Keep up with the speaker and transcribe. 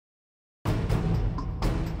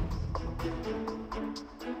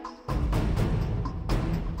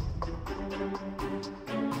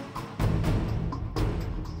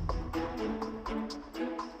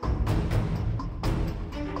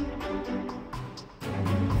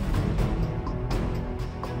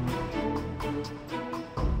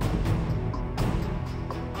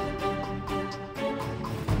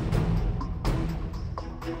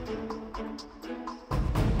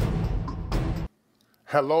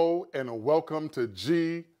Hello and welcome to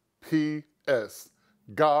GPS,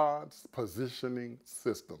 God's Positioning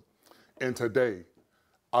System. And today,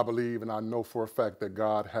 I believe and I know for a fact that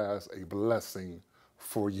God has a blessing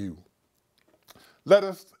for you. Let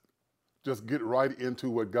us just get right into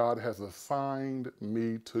what God has assigned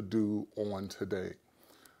me to do on today.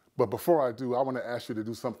 But before I do, I want to ask you to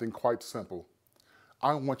do something quite simple.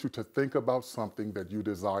 I want you to think about something that you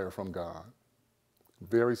desire from God.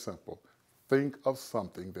 Very simple. Think of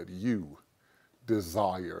something that you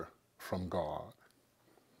desire from God.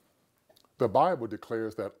 The Bible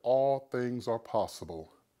declares that all things are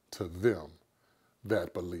possible to them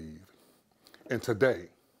that believe. And today,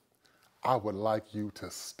 I would like you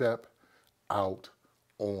to step out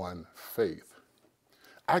on faith.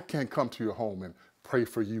 I can't come to your home and pray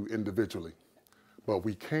for you individually, but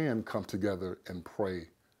we can come together and pray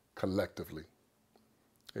collectively.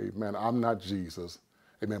 Amen. I'm not Jesus.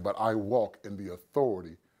 Amen. But I walk in the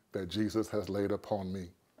authority that Jesus has laid upon me.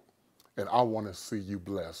 And I want to see you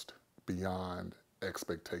blessed beyond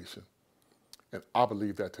expectation. And I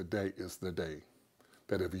believe that today is the day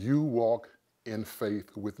that if you walk in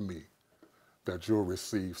faith with me, that you'll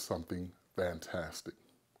receive something fantastic.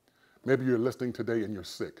 Maybe you're listening today and you're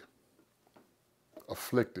sick,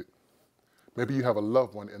 afflicted. Maybe you have a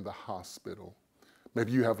loved one in the hospital.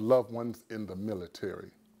 Maybe you have loved ones in the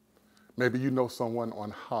military. Maybe you know someone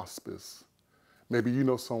on hospice. Maybe you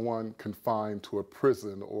know someone confined to a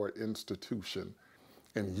prison or institution,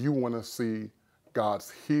 and you want to see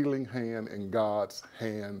God's healing hand and God's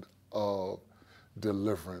hand of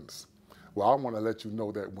deliverance. Well, I want to let you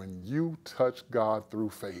know that when you touch God through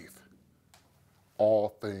faith,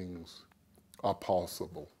 all things are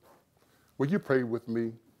possible. Will you pray with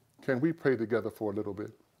me? Can we pray together for a little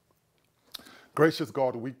bit? Gracious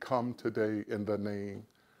God, we come today in the name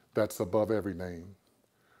that's above every name.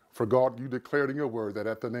 For God, you declared in your word that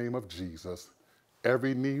at the name of Jesus,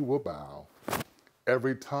 every knee will bow,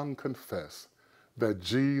 every tongue confess that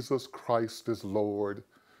Jesus Christ is Lord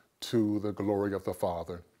to the glory of the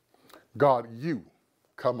Father. God, you,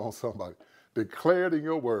 come on somebody, declared in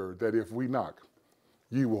your word that if we knock,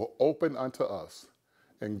 you will open unto us.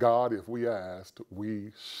 And God, if we ask,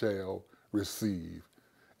 we shall receive.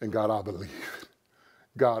 And God, I believe it.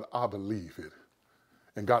 God, I believe it.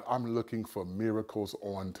 And God, I'm looking for miracles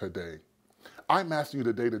on today. I'm asking you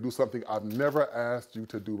today to do something I've never asked you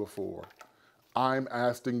to do before. I'm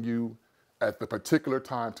asking you at the particular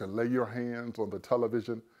time to lay your hands on the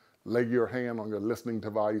television, lay your hand on your listening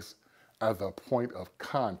device as a point of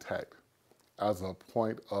contact,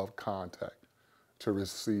 to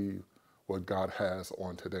receive what God has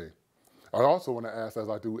on today. I also want to ask, as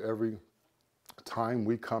I do every time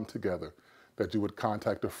we come together, that you would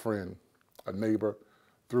contact a friend, a neighbor,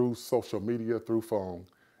 through social media, through phone,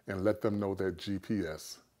 and let them know that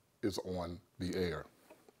GPS is on the air.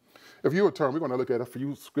 If you would turn, we're going to look at a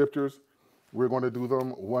few scriptures. We're going to do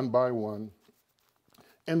them one by one.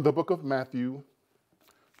 In the book of Matthew,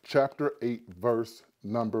 chapter 8, verse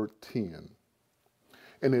number 10.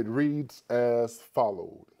 And it reads as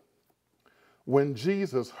followed. When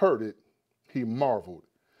Jesus heard it, he marveled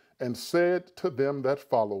and said to them that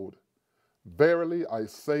followed, Verily I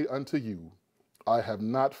say unto you, I have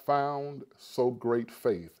not found so great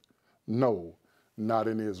faith, no, not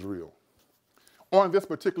in Israel. On this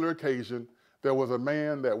particular occasion, there was a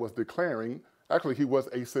man that was declaring, actually he was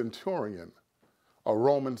a centurion, a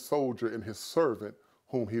Roman soldier, and his servant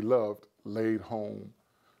whom he loved laid home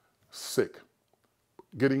sick,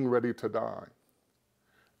 getting ready to die.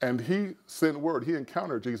 And he sent word, he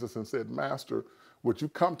encountered Jesus and said, Master, would you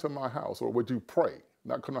come to my house, or would you pray?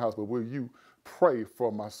 Not come to my house, but will you pray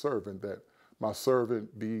for my servant that my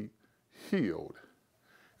servant be healed?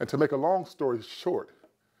 And to make a long story short,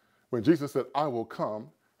 when Jesus said, I will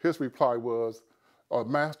come, his reply was,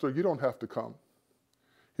 Master, you don't have to come.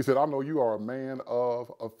 He said, I know you are a man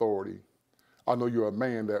of authority. I know you're a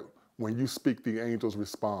man that when you speak, the angels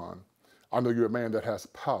respond. I know you're a man that has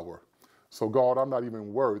power. So God, I'm not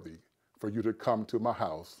even worthy for you to come to my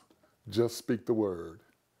house. Just speak the word,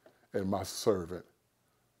 and my servant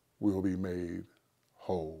will be made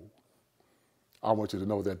whole. I want you to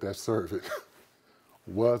know that that servant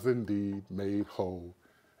was indeed made whole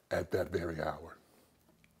at that very hour.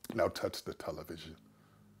 Now touch the television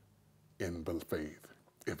in faith.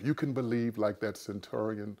 If you can believe like that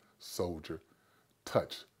centurion soldier,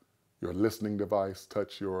 touch your listening device,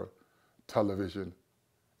 touch your television,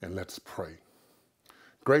 and let's pray.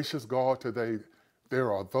 Gracious God, today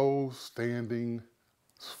there are those standing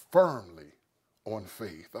firmly on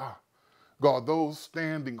faith. God, those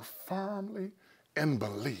standing firmly in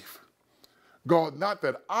belief. God, not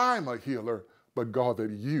that I'm a healer, but God, that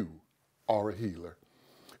you are a healer.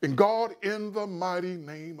 And God, in the mighty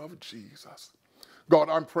name of Jesus, God,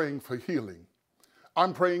 I'm praying for healing.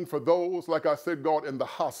 I'm praying for those, like I said, God, in the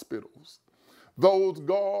hospitals, those,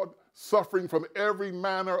 God, suffering from every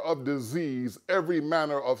manner of disease, every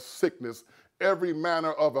manner of sickness, every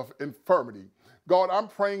manner of infirmity. God, I'm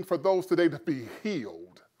praying for those today to be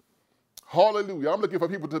healed. Hallelujah. I'm looking for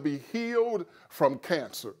people to be healed from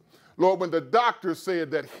cancer. Lord, when the doctor said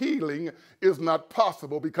that healing is not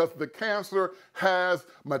possible because the cancer has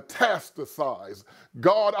metastasized,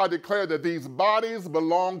 God, I declare that these bodies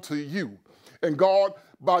belong to you. And God,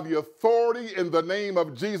 by the authority in the name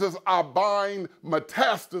of Jesus, I bind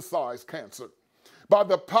metastasized cancer. By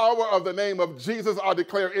the power of the name of Jesus, I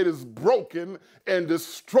declare it is broken and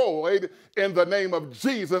destroyed in the name of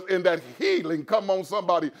Jesus, and that healing, come on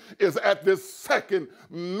somebody, is at this second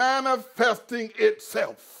manifesting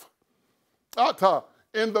itself. Ata,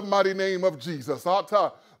 in the mighty name of Jesus.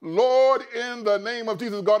 Ata, Lord, in the name of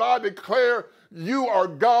Jesus, God, I declare you are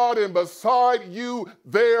God, and beside you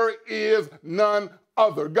there is none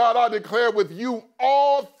other. God, I declare with you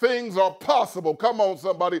all things are possible. Come on,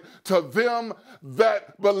 somebody, to them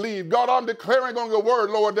that believe. God, I'm declaring on your word,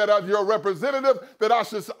 Lord, that as your representative, that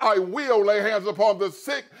I will lay hands upon the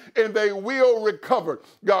sick and they will recover.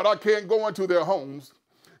 God, I can't go into their homes.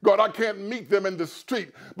 God, I can't meet them in the street,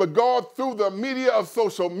 but God, through the media of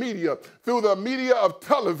social media, through the media of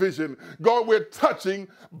television, God, we're touching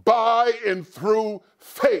by and through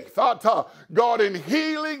faith. God, and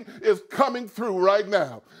healing is coming through right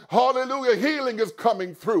now. Hallelujah, healing is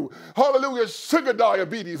coming through. Hallelujah, sugar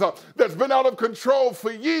diabetes that's been out of control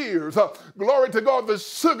for years. Glory to God, the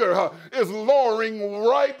sugar is lowering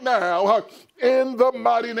right now. In the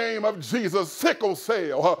mighty name of Jesus, sickle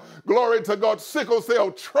cell, glory to God, sickle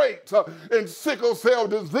cell trait and sickle cell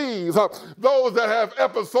disease, those that have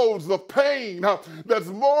episodes of pain that's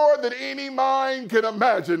more than any mind can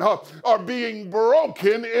imagine are being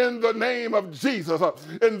broken in the name of Jesus.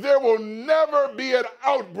 And there will never be an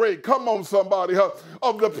outbreak, come on somebody,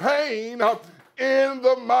 of the pain in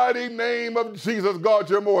the mighty name of Jesus. God,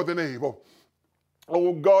 you're more than able.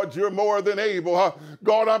 Oh, God, you're more than able.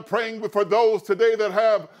 God, I'm praying for those today that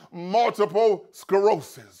have multiple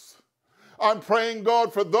sclerosis. I'm praying,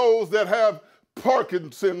 God, for those that have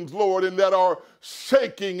Parkinson's, Lord, and that are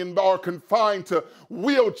shaking and are confined to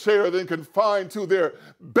wheelchairs and confined to their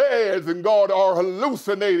beds, and God, are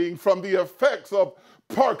hallucinating from the effects of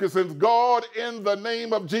Parkinson's. God, in the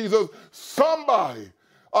name of Jesus, somebody,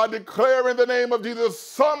 I declare in the name of Jesus,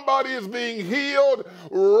 somebody is being healed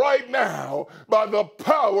right now by the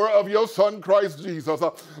power of your Son, Christ Jesus.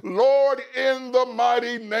 Lord, in the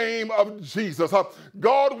mighty name of Jesus,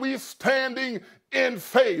 God, we standing in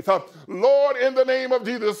faith. Lord, in the name of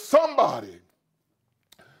Jesus, somebody's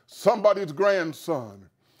grandson,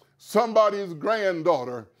 somebody's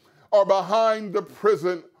granddaughter are behind the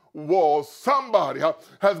prison walls. Somebody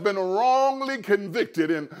has been wrongly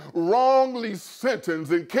convicted and wrongly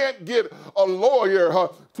sentenced and can't get a lawyer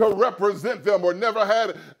to represent them, or never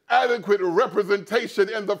had adequate representation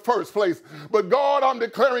in the first place. But God, I'm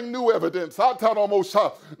declaring new evidence.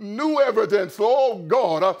 New evidence, oh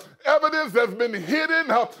God, evidence that's been hidden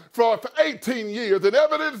for 18 years and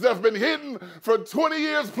evidence that's been hidden for 20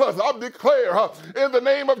 years plus. I declare in the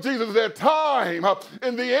name of Jesus that time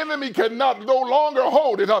and the enemy cannot no longer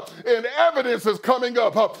hold it, and evidence is coming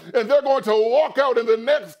up, and they're going to walk out in the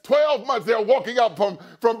next 12 months. They're walking out from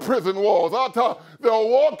prison walls. They're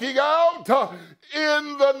walking out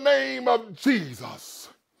in the name of Jesus.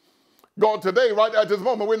 God, today, right at this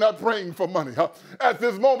moment, we're not praying for money. At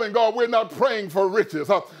this moment, God, we're not praying for riches.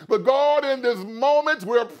 But God, in this moment,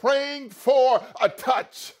 we're praying for a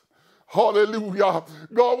touch. Hallelujah.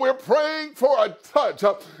 God, we're praying for a touch.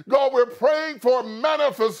 God, we're praying for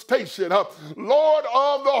manifestation, Lord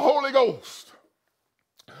of the Holy Ghost.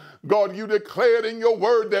 God, you declared in your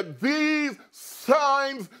word that these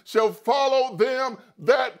signs shall follow them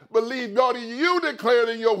that believe. God, you declared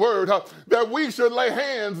in your word that we should lay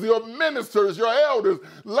hands, your ministers, your elders,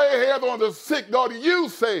 lay hands on the sick. God, you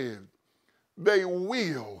said they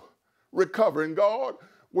will recover. And God,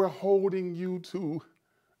 we're holding you to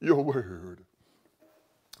your word.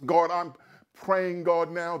 God, I'm praying,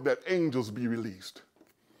 God, now that angels be released.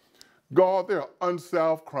 God, there are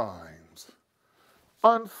unsolved crimes,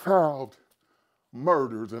 unsolved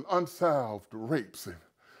murders, and unsolved rapes. And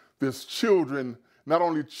there's children, not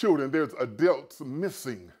only children, there's adults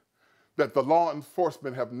missing that the law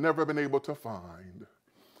enforcement have never been able to find.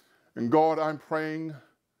 And God, I'm praying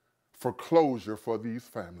for closure for these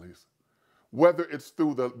families, whether it's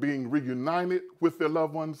through the being reunited with their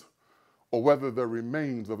loved ones, or whether the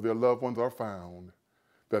remains of their loved ones are found,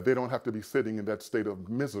 that they don't have to be sitting in that state of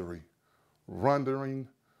misery, wondering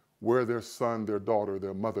where their son, their daughter,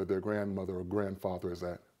 their mother, their grandmother, or grandfather is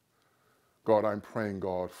at. God, I'm praying,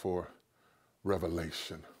 God, for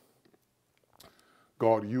revelation.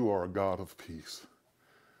 God, you are a God of peace.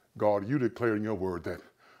 God, you declare in your word that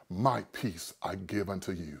my peace I give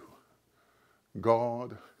unto you.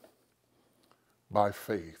 God, by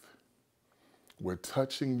faith, we're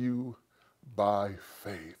touching you by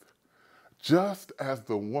faith. Just as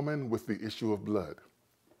the woman with the issue of blood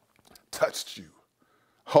touched you.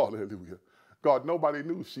 Hallelujah. God, nobody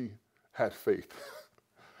knew she had faith.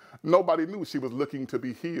 Nobody knew she was looking to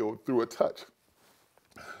be healed through a touch.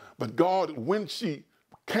 But God, when she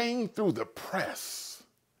came through the press,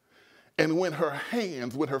 and when her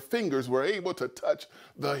hands, when her fingers were able to touch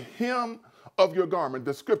the hem of your garment,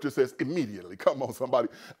 the scripture says immediately, come on somebody,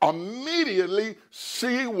 immediately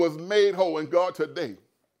she was made whole. And God, today,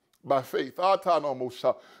 by faith, God,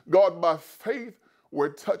 by faith, we're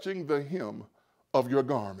touching the hem of your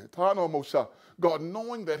garment. God,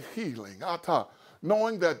 knowing that healing,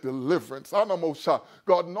 knowing that deliverance,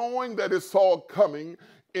 God, knowing that it's all coming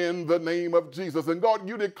in the name of Jesus. And God,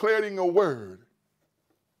 you declaring a word.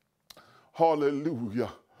 Hallelujah.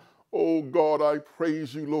 Oh God, I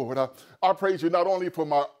praise you, Lord. I praise you not only for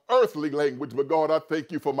my earthly language, but God, I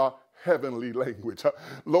thank you for my heavenly language.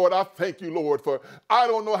 Lord, I thank you, Lord, for I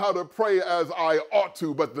don't know how to pray as I ought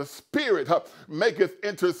to, but the Spirit maketh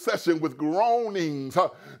intercession with groanings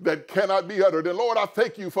that cannot be uttered. And Lord, I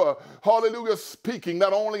thank you for, hallelujah, speaking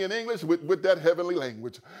not only in English with that heavenly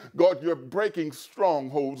language. God, you're breaking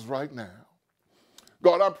strongholds right now.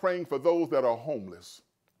 God, I'm praying for those that are homeless.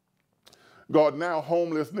 God, now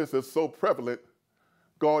homelessness is so prevalent.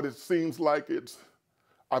 God, it seems like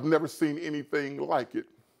I've never seen anything like it.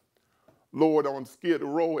 Lord, on Skid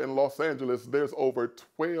Row in Los Angeles, there's over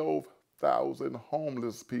 12,000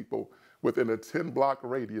 homeless people within a 10-block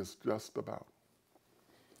radius just about.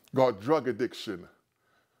 God, drug addiction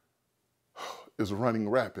is running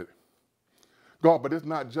rapid. God, but it's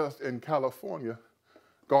not just in California.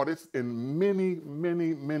 God, it's in many,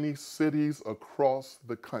 many, many cities across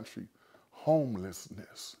the country.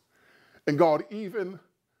 Homelessness. And God, even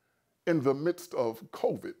in the midst of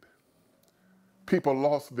COVID, people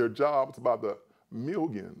lost their jobs by the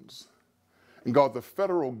millions. And God, the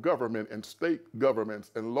federal government and state governments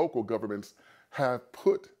and local governments have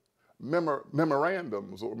put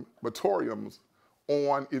memorandums or moratoriums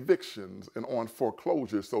on evictions and on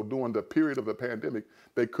foreclosures. So during the period of the pandemic,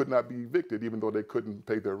 they could not be evicted even though they couldn't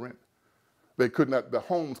pay their rent. The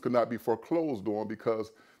homes could not be foreclosed on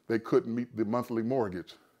because they couldn't meet the monthly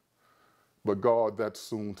mortgage. But God, that's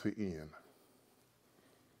soon to end.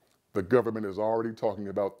 The government is already talking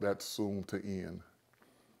about that soon to end.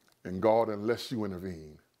 And God, unless you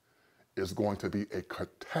intervene, is going to be a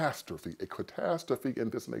catastrophe in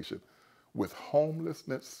this nation with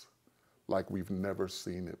homelessness like we've never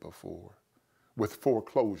seen it before, with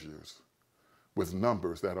foreclosures, with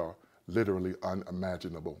numbers that are literally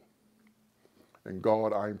unimaginable. And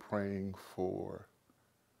God, I'm praying for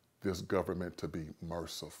this government to be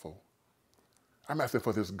merciful. I'm asking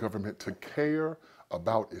for this government to care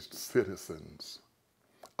about its citizens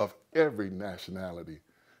of every nationality,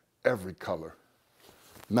 every color,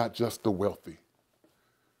 not just the wealthy.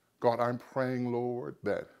 God, I'm praying, Lord,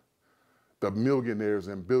 that the millionaires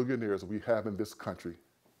and billionaires we have in this country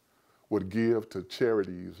would give to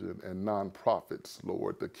charities and nonprofits,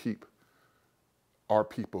 Lord, to keep our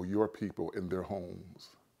people, your people, in their homes.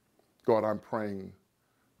 God, I'm praying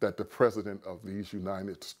that the President of these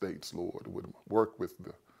United States, Lord, would work with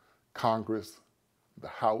the Congress, the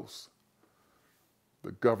House,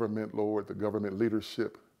 the government, Lord, the government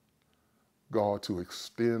leadership, God, to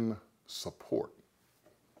extend support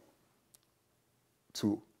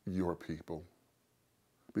to your people.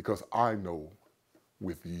 Because I know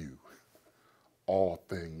with you, all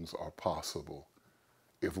things are possible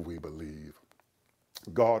if we believe.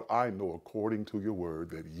 God, I know according to your word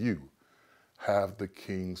that you have the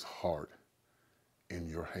king's heart in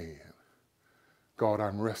your hand. God,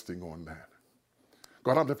 I'm resting on that.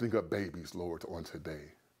 God, I'm lifting up babies, Lord, on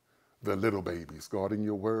today. The little babies. God, in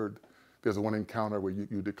your word, there's one encounter where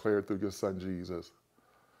you declared through your son Jesus.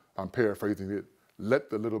 I'm paraphrasing it.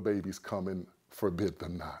 Let the little babies come and forbid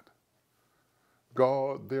them not.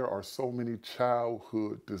 God, there are so many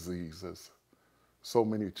childhood diseases, so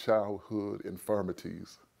many childhood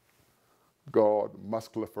infirmities. God,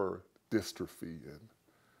 muscular dystrophy, and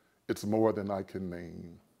it's more than I can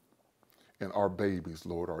name. And our babies,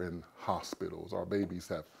 Lord, are in hospitals. Our babies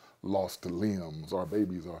have lost limbs. Our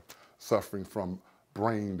babies are suffering from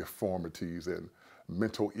brain deformities and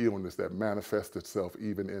mental illness that manifests itself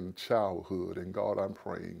even in childhood. And God, I'm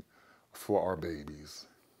praying for our babies.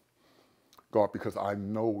 God, because I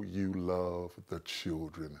know you love the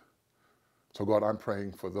children. So God, I'm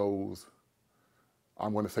praying for those,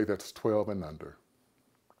 I'm going to say that's 12 and under.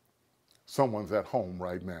 Someone's at home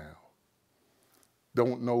right now.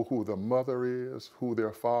 Don't know who the mother is, who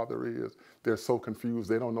their father is. They're so confused.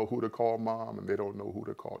 They don't know who to call mom and they don't know who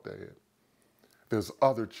to call dad. There's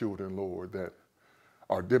other children, Lord, that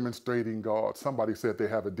are demonstrating, God. Somebody said they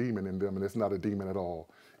have a demon in them, and it's not a demon at all.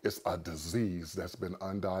 It's a disease that's been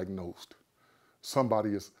undiagnosed. Somebody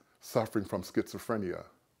is suffering from schizophrenia,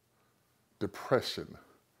 depression,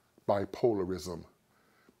 bipolarism.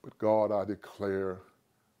 But God, I declare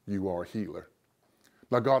you are a healer.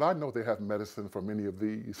 Now, God, I know they have medicine for many of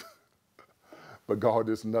these, but God,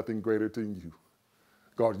 there's nothing greater than you.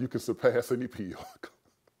 God, you can surpass any pill.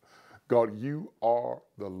 God, you are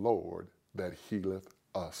the Lord that healeth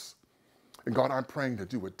us. And God, I'm praying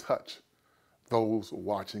that you would touch those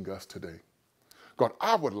watching us today. God,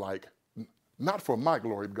 I would like, not for my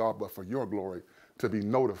glory, God, but for your glory, to be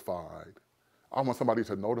notified. I want somebody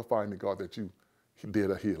to notify me, God, that you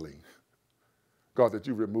did a healing. God, that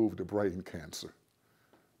you removed the brain cancer,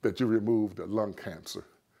 that you removed the lung cancer,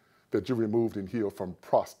 that you removed and healed from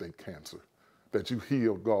prostate cancer, that you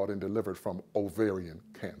healed, God, and delivered from ovarian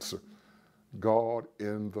cancer. God,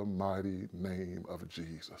 in the mighty name of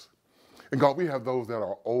Jesus. And God, we have those that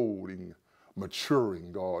are old and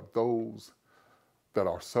maturing, God, those that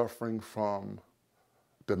are suffering from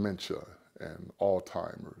dementia and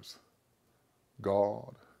Alzheimer's.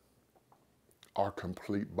 God, our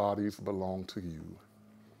complete bodies belong to you.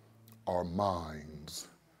 Our minds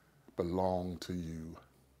belong to you.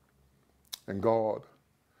 And God,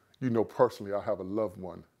 you know personally I have a loved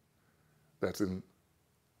one that's in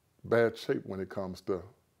bad shape when it comes to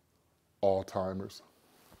Alzheimer's.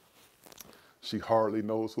 She hardly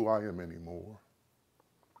knows who I am anymore.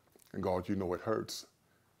 And God, you know it hurts.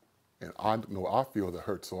 And I know I feel the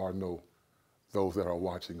hurt, so I know those that are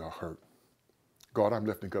watching are hurt. God, I'm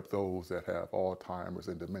lifting up those that have Alzheimer's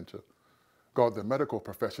and dementia. God, the medical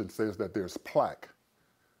profession says that there's plaque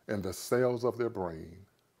in the cells of their brain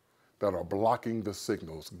that are blocking the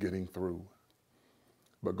signals getting through.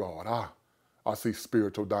 But God, I see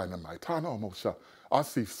spiritual dynamite. I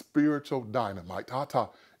see spiritual dynamite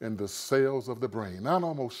in the cells of the brain.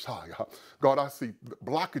 God, I see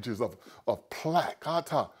blockages of plaque.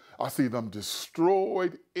 I see them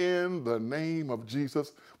destroyed in the name of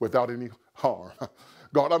Jesus without any harm.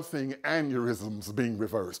 God, I'm seeing aneurysms being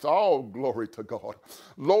reversed. Oh, glory to God.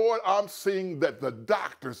 Lord, I'm seeing that the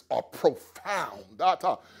doctors are profound.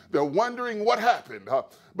 They're wondering what happened.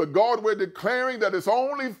 But God, we're declaring that it's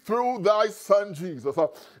only through thy son Jesus.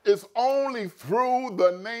 It's only through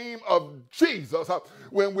the name of Jesus.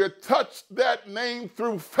 When we touch that name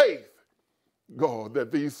through faith, God,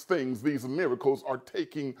 that these things, these miracles are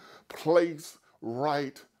taking place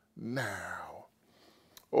right now.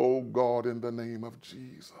 Oh, God, in the name of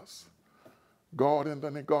Jesus. God,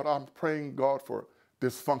 I'm praying, God, for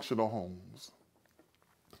dysfunctional homes.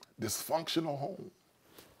 Dysfunctional home.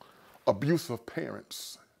 Abusive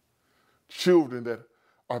parents. Children that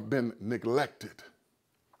have been neglected.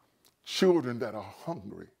 Children that are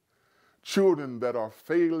hungry. Children that are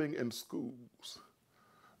failing in schools.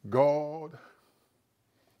 God,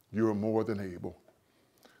 you're more than able.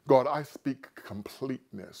 God, I speak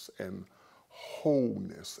completeness and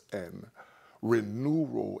wholeness and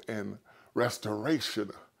renewal and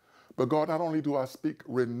restoration. But God, not only do I speak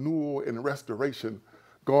renewal and restoration,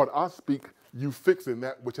 God, I speak you fixing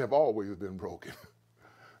that which have always been broken.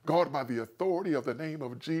 God, by the authority of the name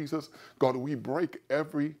of Jesus, God, we break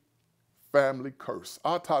every family curse,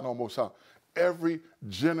 every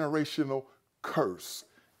generational curse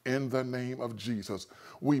in the name of Jesus.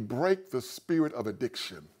 We break the spirit of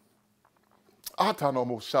addiction.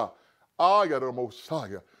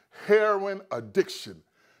 Heroin addiction,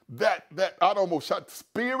 that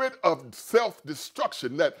spirit of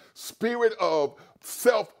self-destruction, that spirit of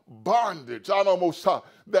self-bondage,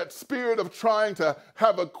 that spirit of trying to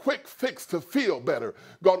have a quick fix to feel better.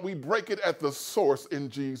 God, we break it at the source in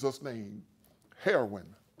Jesus' name. Heroin,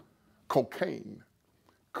 cocaine,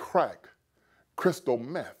 crack, crystal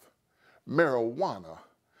meth, marijuana,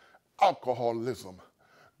 alcoholism.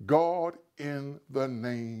 God, in the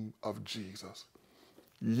name of Jesus,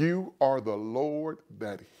 you are the Lord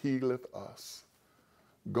that healeth us.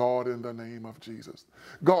 God, in the name of Jesus.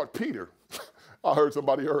 God, Peter, I heard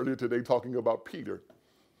somebody earlier today talking about Peter,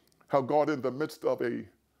 how God, in the midst of a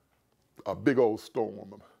big old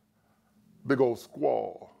storm, big old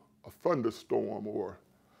squall, a thunderstorm or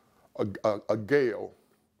a gale.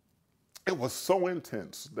 It was so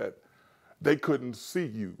intense that they couldn't see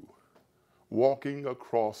you walking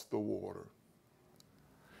across the water.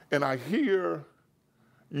 And I hear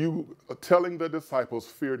you telling the disciples,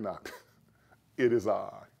 fear not, it is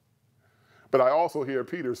I. But I also hear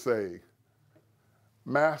Peter say,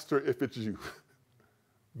 Master, if it's you,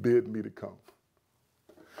 bid me to come.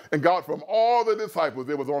 And God, from all the disciples,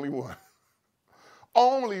 there was only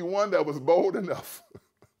one that was bold enough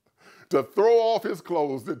to throw off his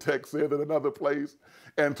clothes, the text said in another place,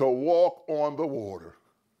 and to walk on the water.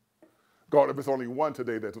 God, if it's only one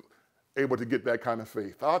today that's able to get that kind of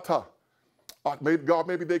faith. God,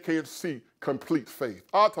 maybe they can't see complete faith.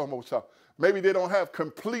 Maybe they don't have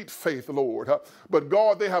complete faith, Lord. But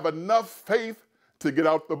God, they have enough faith to get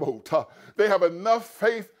out the boat. They have enough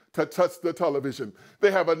faith to touch the television.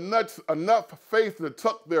 They have enough faith to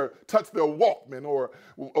touch their Walkman or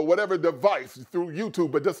whatever device through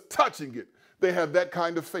YouTube, but just touching it. They have that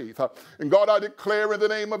kind of faith. And God, I declare in the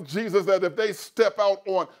name of Jesus that if they step out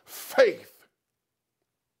on faith,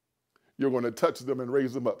 you're going to touch them and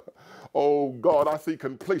raise them up. Oh, God, I see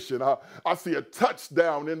completion. I see a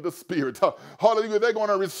touchdown in the spirit. Hallelujah. They're going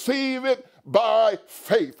to receive it by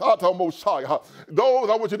faith. Those,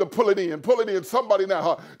 I want you to pull it in. Pull it in. Somebody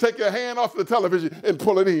now, take your hand off the television and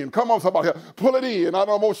pull it in. Come on, somebody. Pull it in.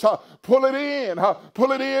 Pull it in.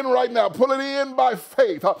 Pull it in right now. Pull it in by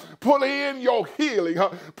faith. Pull in your healing.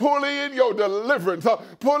 Pull in your deliverance.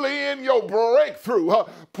 Pull in your breakthrough.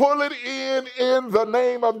 Pull it in the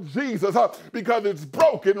name of Jesus because it's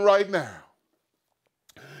broken right now.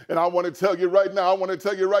 And I want to tell you right now,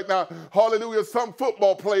 hallelujah, some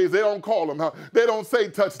football plays, they don't call them. They don't say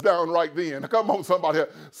touchdown right then. Come on, somebody.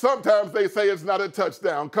 Sometimes they say it's not a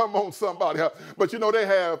touchdown. Come on, somebody. But you know, they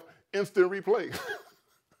have instant replay.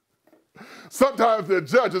 Sometimes the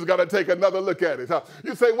judge has got to take another look at it.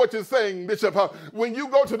 You say, what you're saying, Bishop, when you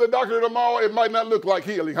go to the doctor tomorrow, it might not look like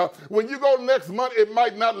healing. When you go next month, it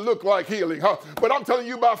might not look like healing. But I'm telling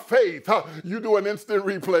you by faith, you do an instant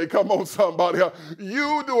replay. Come on, somebody.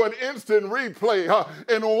 You do an instant replay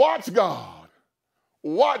and watch God.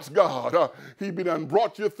 Watch God. He be done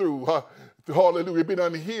brought you through. Hallelujah. Be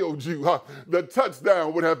done healed you. The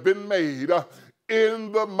touchdown would have been made.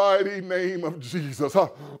 In the mighty name of Jesus.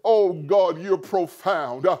 Oh, God, you're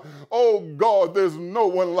profound. Oh, God, there's no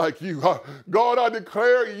one like you. God, I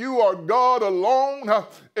declare you are God alone,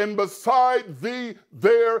 and beside thee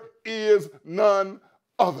there is none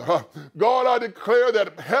other. God, I declare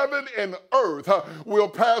that heaven and earth will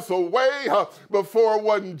pass away before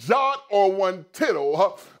one jot or one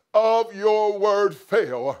tittle of your word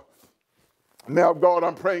fail. Now, God,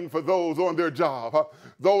 I'm praying for those on their job,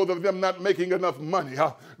 those of them not making enough money,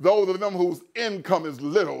 those of them whose income is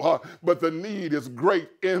little, but the need is great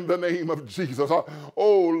in the name of Jesus.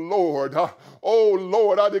 Oh,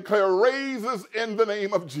 Lord, I declare raises in the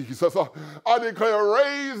name of Jesus. I declare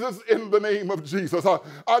raises in the name of Jesus.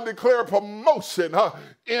 I declare promotion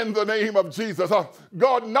in the name of Jesus.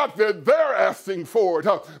 God, not that they're asking for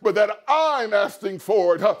it, but that I'm asking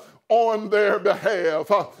for it on their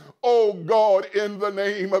behalf. Oh, God, in the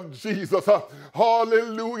name of Jesus.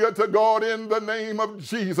 Hallelujah to God in the name of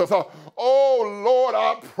Jesus. Oh, Lord,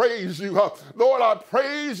 I praise you. Lord, I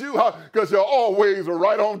praise you because you're always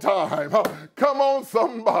right on time. Come on,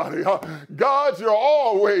 somebody. God, you're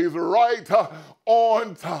always right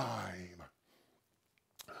on time.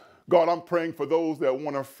 God, I'm praying for those that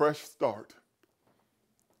want a fresh start.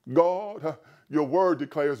 God, your word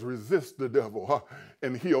declares resist the devil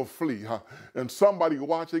and he'll flee. And somebody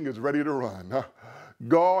watching is ready to run.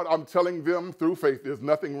 God, I'm telling them through faith, there's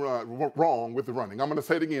nothing wrong with running. I'm going to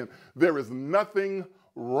say it again. There is nothing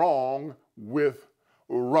wrong with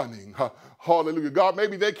running. Hallelujah. God,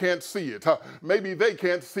 maybe they can't see it. Maybe they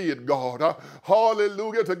can't see it, God.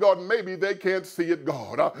 Hallelujah to God. Maybe they can't see it,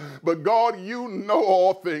 God. But God, you know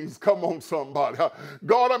all things. Come on, somebody.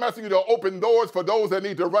 God, I'm asking you to open doors for those that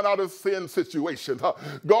need to run out of sin situations.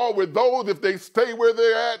 God, with those, if they stay where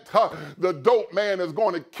they're at, the dope man is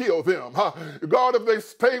going to kill them. God, if they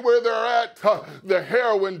stay where they're at, the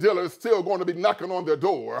heroin dealer is still going to be knocking on their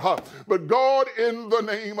door. But God, in the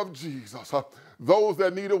name of Jesus, those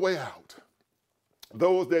that need a way out,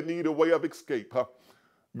 those that need a way of escape,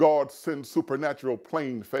 God sends supernatural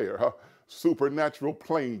plane fare, supernatural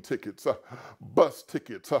plane tickets, bus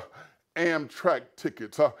tickets, Amtrak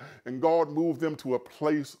tickets, and God move them to a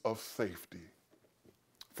place of safety.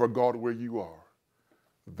 For God, where you are,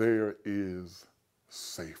 there is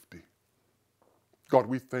safety. God,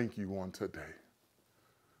 we thank you on today.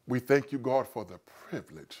 We thank you, God, for the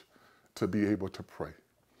privilege to be able to pray.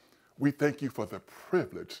 We thank you for the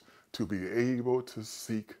privilege to be able to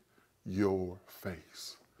seek your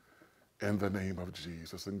face in the name of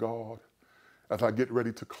Jesus. And God, as I get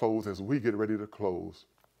ready to close, as we get ready to close,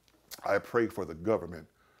 I pray for the government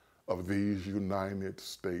of these United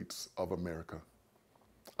States of America.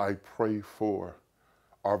 I pray for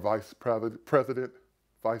our Vice President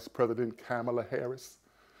Kamala Harris.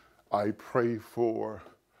 I pray for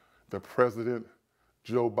the President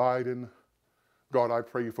Joe Biden. God, I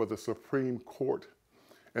pray for the Supreme Court,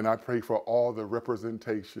 and I pray for all the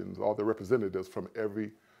representations, all the representatives from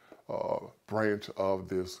every branch of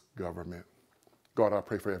this government. God, I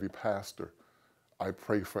pray for every pastor. I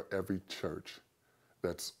pray for every church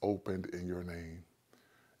that's opened in your name.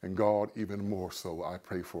 And God, even more so, I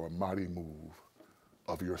pray for a mighty move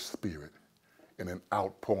of your Spirit and an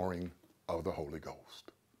outpouring of the Holy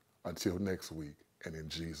Ghost. Until next week, and in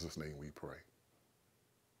Jesus' name we pray.